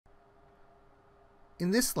In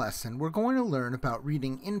this lesson, we're going to learn about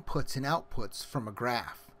reading inputs and outputs from a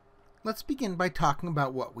graph. Let's begin by talking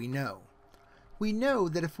about what we know. We know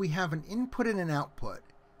that if we have an input and an output,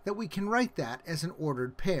 that we can write that as an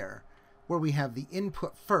ordered pair, where we have the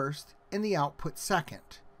input first and the output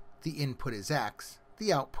second. The input is x,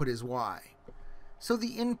 the output is y. So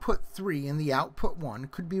the input 3 and the output 1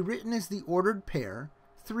 could be written as the ordered pair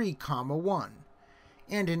 3, 1.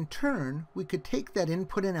 And in turn, we could take that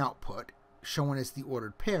input and output, shown as the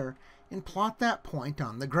ordered pair, and plot that point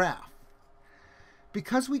on the graph.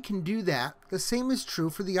 Because we can do that, the same is true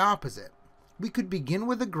for the opposite. We could begin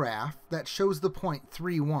with a graph that shows the point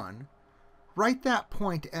 3, 1, write that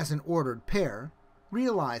point as an ordered pair,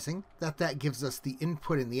 realizing that that gives us the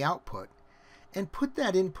input and the output, and put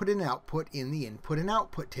that input and output in the input and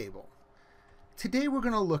output table. Today we're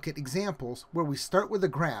going to look at examples where we start with a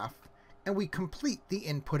graph and we complete the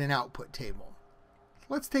input and output table.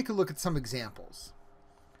 Let's take a look at some examples.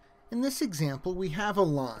 In this example, we have a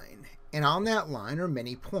line, and on that line are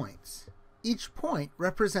many points. Each point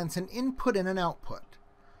represents an input and an output.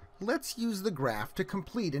 Let's use the graph to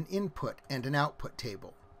complete an input and an output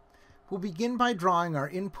table. We'll begin by drawing our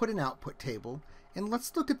input and output table, and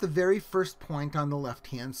let's look at the very first point on the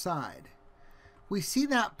left-hand side. We see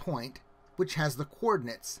that point, which has the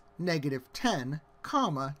coordinates -10,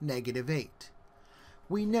 -8.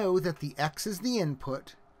 We know that the x is the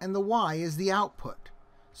input and the y is the output,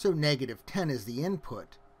 so -10 is the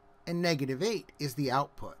input and -8 is the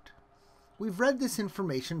output. We've read this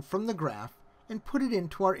information from the graph and put it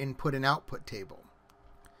into our input and output table.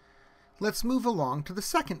 Let's move along to the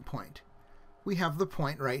second point. We have the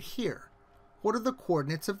point right here. What are the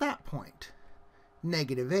coordinates of that point?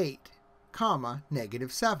 -8,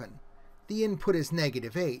 -7. The input is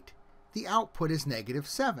 -8, the output is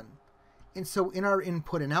 -7. And so in our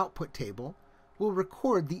input and output table, we'll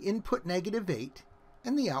record the input -8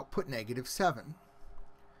 and the output -7.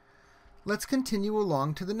 Let's continue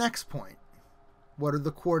along to the next point. What are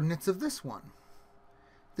the coordinates of this one?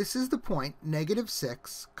 This is the point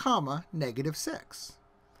 -6, -6.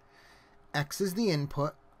 X is the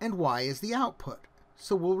input and y is the output,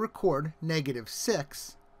 so we'll record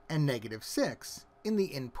 -6 and -6 in the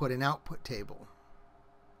input and output table.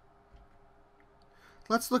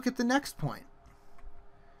 Let's look at the next point.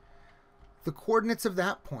 The coordinates of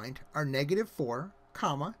that point are -4,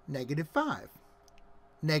 -5.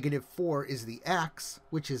 -4 is the x,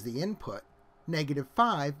 which is the input.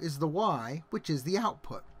 -5 is the y, which is the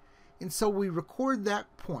output. And so we record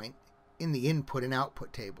that point in the input and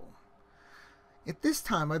output table. At this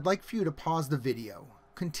time, I'd like for you to pause the video,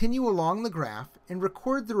 continue along the graph, and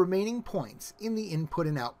record the remaining points in the input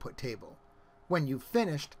and output table. When you've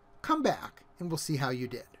finished, come back and we'll see how you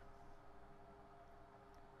did.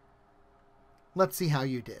 Let's see how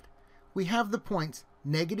you did. We have the points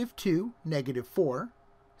 -2, -4,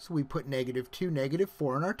 so we put -2,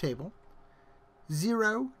 -4 in our table,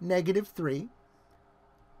 0, -3,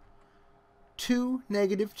 2,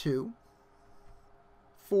 -2,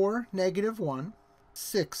 4, -1,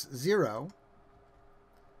 6, 0,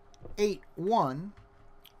 8, 1,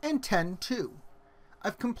 and 10, 2.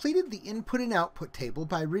 I've completed the input and output table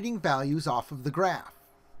by reading values off of the graph.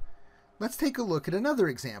 Let's take a look at another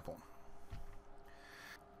example.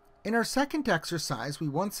 In our second exercise, we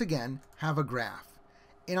once again have a graph,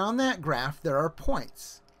 and on that graph there are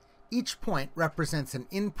points. Each point represents an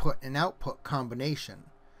input and output combination.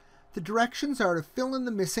 The directions are to fill in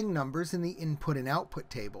the missing numbers in the input and output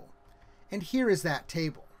table, and here is that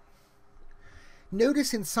table.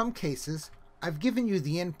 Notice in some cases I've given you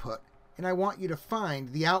the input and I want you to find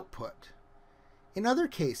the output. In other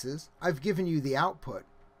cases, I've given you the output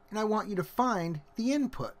and I want you to find the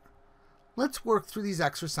input. Let's work through these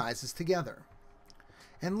exercises together.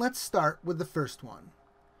 And let's start with the first one.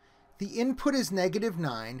 The input is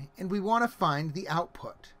 -9 and we want to find the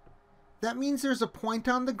output. That means there's a point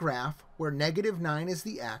on the graph where -9 is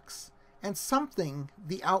the x and something,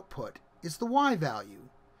 the output, is the y value.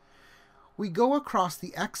 We go across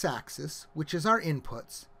the x-axis, which is our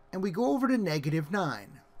inputs, and we go over to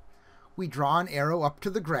 -9. We draw an arrow up to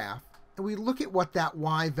the graph, and we look at what that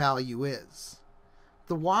y value is.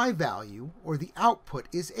 The y value, or the output,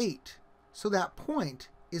 is 8, so that point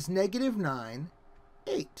is -9,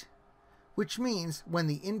 8, which means when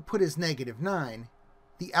the input is -9,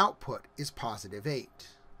 the output is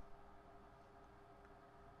 +8.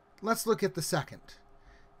 Let's look at the second.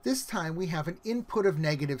 This time we have an input of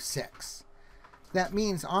 -6. That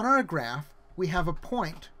means on our graph, we have a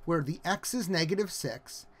point where the x is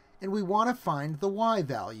 -6, and we want to find the y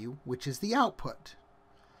value, which is the output.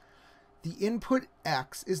 The input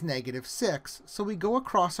x is negative 6, so we go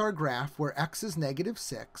across our graph where x is negative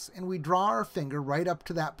 6, and we draw our finger right up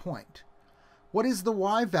to that point. What is the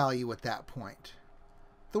y value at that point?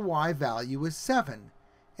 The y value is 7,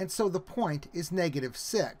 and so the point is negative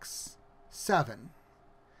 6, 7.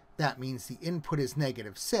 That means the input is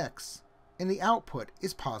negative 6, and the output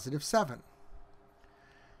is positive 7.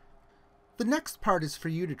 The next part is for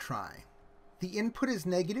you to try. The input is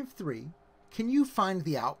negative 3. Can you find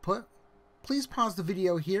the output? Please pause the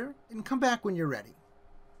video here and come back when you're ready.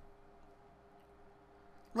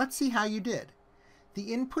 Let's see how you did.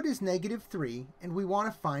 The input is negative 3, and we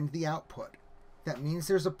want to find the output. That means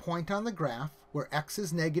there's a point on the graph where x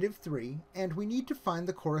is negative 3, and we need to find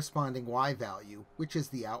the corresponding y value, which is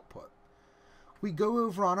the output. We go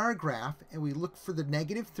over on our graph and we look for the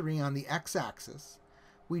negative 3 on the x-axis.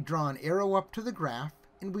 We draw an arrow up to the graph,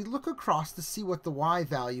 and we look across to see what the y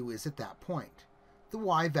value is at that point. The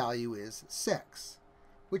y value is 6,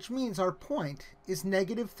 which means our point is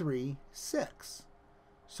negative 3, 6.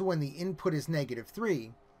 So when the input is negative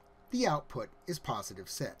 3, the output is positive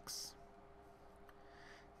 6.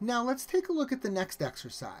 Now let's take a look at the next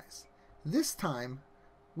exercise. This time,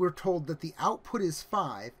 we're told that the output is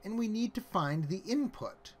 5, and we need to find the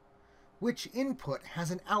input. Which input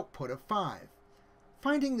has an output of 5?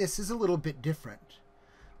 Finding this is a little bit different.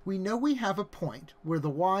 We know we have a point where the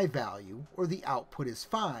y value, or the output, is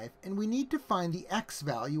 5, and we need to find the x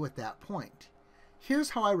value at that point.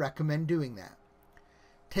 Here's how I recommend doing that.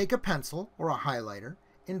 Take a pencil, or a highlighter,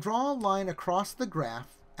 and draw a line across the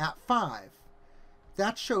graph at 5.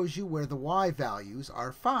 That shows you where the y values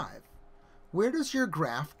are 5. Where does your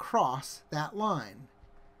graph cross that line?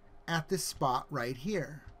 At this spot right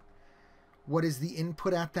here. What is the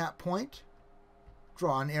input at that point?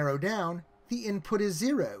 Draw an arrow down. The input is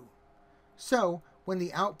 0. So, when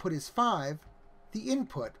the output is 5, the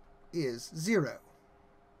input is 0.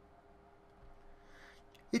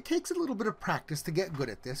 It takes a little bit of practice to get good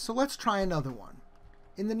at this, so let's try another one.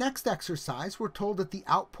 In the next exercise, we're told that the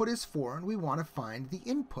output is 4 and we want to find the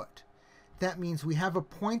input. That means we have a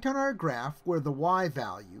point on our graph where the y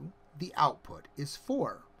value, the output, is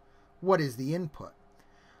 4. What is the input?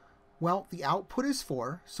 Well, the output is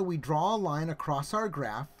 4, so we draw a line across our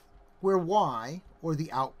graph where y, or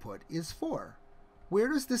the output, is 4. Where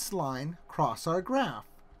does this line cross our graph?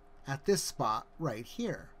 At this spot right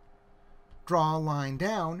here. Draw a line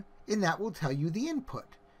down, and that will tell you the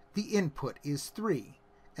input. The input is 3,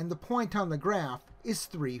 and the point on the graph is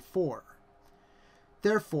 3, 4.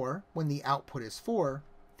 Therefore, when the output is 4,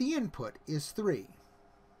 the input is 3.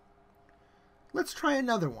 Let's try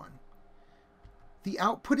another one. The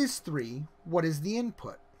output is 3. What is the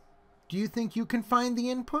input? Do you think you can find the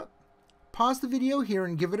input? Pause the video here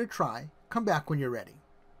and give it a try. Come back when you're ready.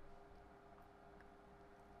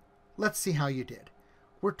 Let's see how you did.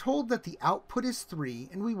 We're told that the output is 3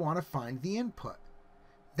 and we want to find the input.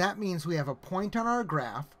 That means we have a point on our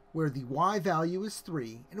graph where the y value is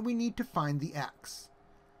 3 and we need to find the x.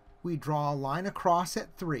 We draw a line across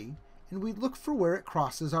at 3 and we look for where it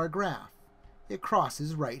crosses our graph. It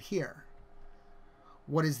crosses right here.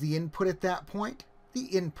 What is the input at that point? The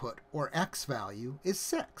input, or x value, is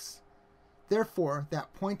 6. Therefore,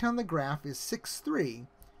 that point on the graph is 6, 3,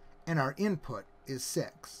 and our input is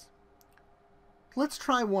 6. Let's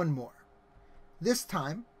try one more. This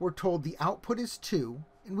time, we're told the output is 2,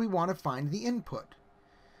 and we want to find the input.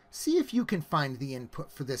 See if you can find the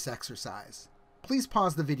input for this exercise. Please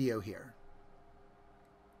pause the video here.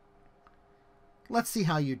 Let's see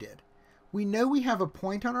how you did. We know we have a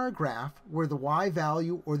point on our graph where the y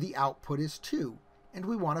value, or the output, is 2, and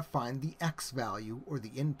we want to find the x value, or the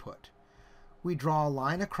input. We draw a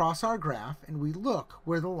line across our graph and we look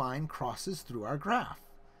where the line crosses through our graph.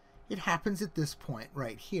 It happens at this point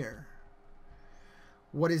right here.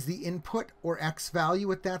 What is the input, or x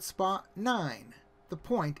value, at that spot? 9. The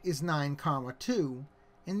point is 9, 2,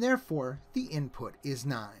 and therefore the input is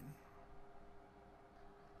 9.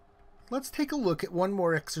 Let's take a look at one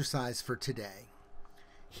more exercise for today.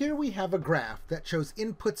 Here we have a graph that shows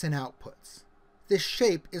inputs and outputs. This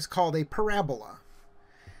shape is called a parabola.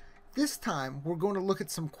 This time we're going to look at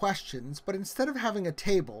some questions, but instead of having a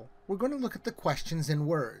table, we're going to look at the questions in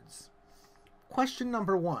words. Question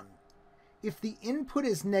number 1. If the input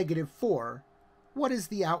is -4, what is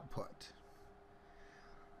the output?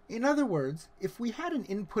 In other words, if we had an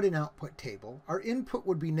input and output table, our input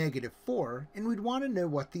would be -4, and we'd want to know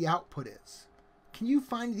what the output is. Can you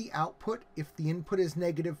find the output if the input is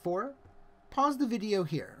 -4? Pause the video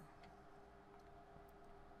here.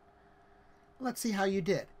 Let's see how you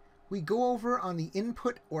did. We go over on the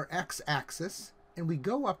input, or x-axis, and we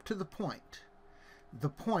go up to the point. The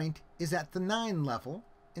point is at the 9 level,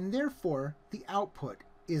 and therefore the output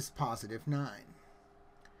is positive 9.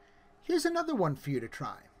 Here's another one for you to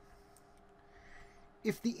try.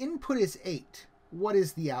 If the input is 8, what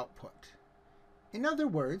is the output? In other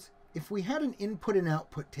words, if we had an input and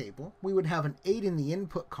output table, we would have an 8 in the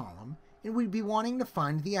input column, and we'd be wanting to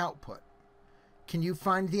find the output. Can you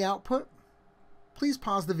find the output? Please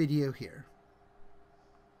pause the video here.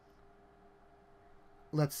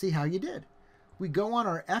 Let's see how you did. We go on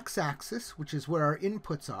our x-axis, which is where our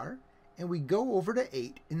inputs are, and we go over to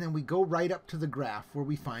 8, and then we go right up to the graph where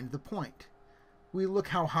we find the point. We look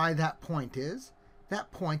how high that point is.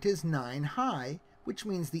 That point is 9 high, which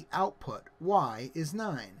means the output, y, is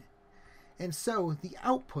 9. And so the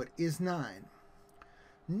output is 9.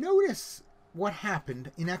 Notice what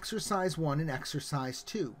happened in exercise 1 and exercise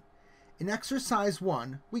 2. In exercise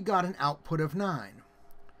 1, we got an output of 9.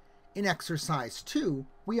 In exercise 2,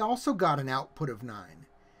 we also got an output of 9.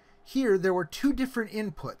 Here, there were 2 different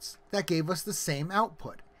inputs that gave us the same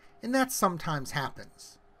output, and that sometimes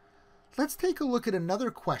happens. Let's take a look at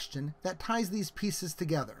another question that ties these pieces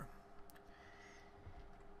together.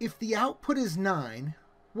 If the output is 9,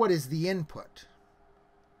 what is the input?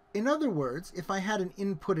 In other words, if I had an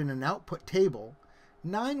input and an output table,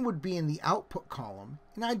 9 would be in the output column,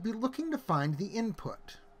 and I'd be looking to find the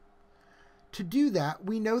input. To do that,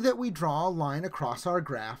 we know that we draw a line across our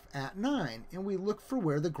graph at 9, and we look for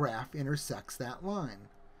where the graph intersects that line.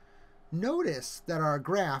 Notice that our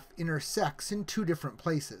graph intersects in 2 different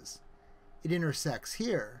places. It intersects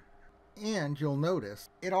here, and you'll notice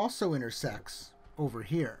it also intersects over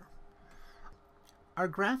here. Our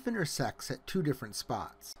graph intersects at 2 different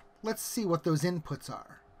spots. Let's see what those inputs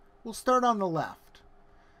are. We'll start on the left.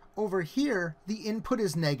 Over here, the input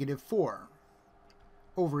is -4.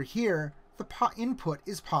 Over here, the input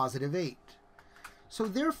is +8. So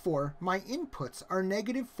therefore, my inputs are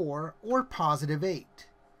 -4 or +8.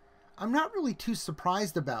 I'm not really too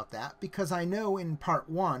surprised about that because I know in part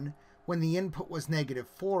 1, when the input was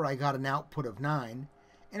 -4, I got an output of 9.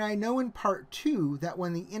 And I know in part 2 that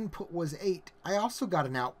when the input was 8, I also got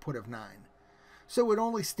an output of 9. So it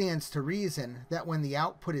only stands to reason that when the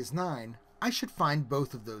output is 9, I should find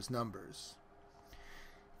both of those numbers.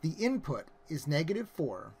 The input is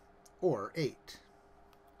 -4 or 8.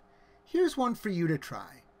 Here's one for you to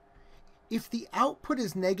try. If the output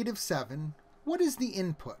is -7, what is the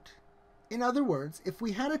input? In other words, if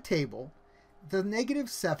we had a table, the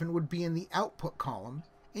 -7 would be in the output column,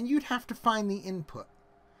 and you'd have to find the input.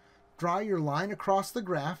 Draw your line across the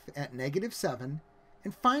graph at -7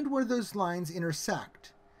 and find where those lines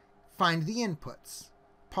intersect. Find the inputs.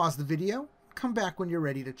 Pause the video, come back when you're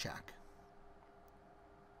ready to check.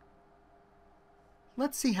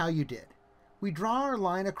 Let's see how you did. We draw our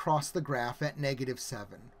line across the graph at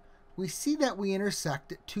 -7. We see that we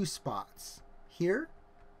intersect at 2 spots, here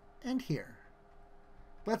and here.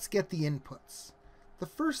 Let's get the inputs. The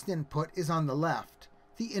first input is on the left.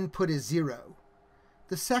 The input is 0.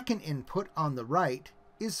 The second input on the right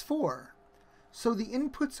is 4. So the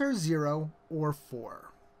inputs are 0 or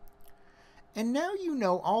 4. And now you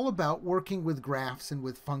know all about working with graphs and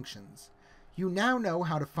with functions. You now know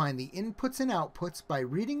how to find the inputs and outputs by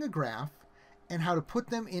reading a graph and how to put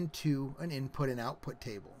them into an input and output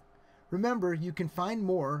table. Remember, you can find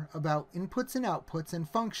more about inputs and outputs and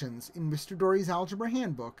functions in Mr. Dorey's Algebra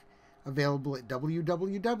Handbook, available at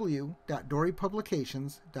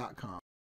www.doreypublications.com.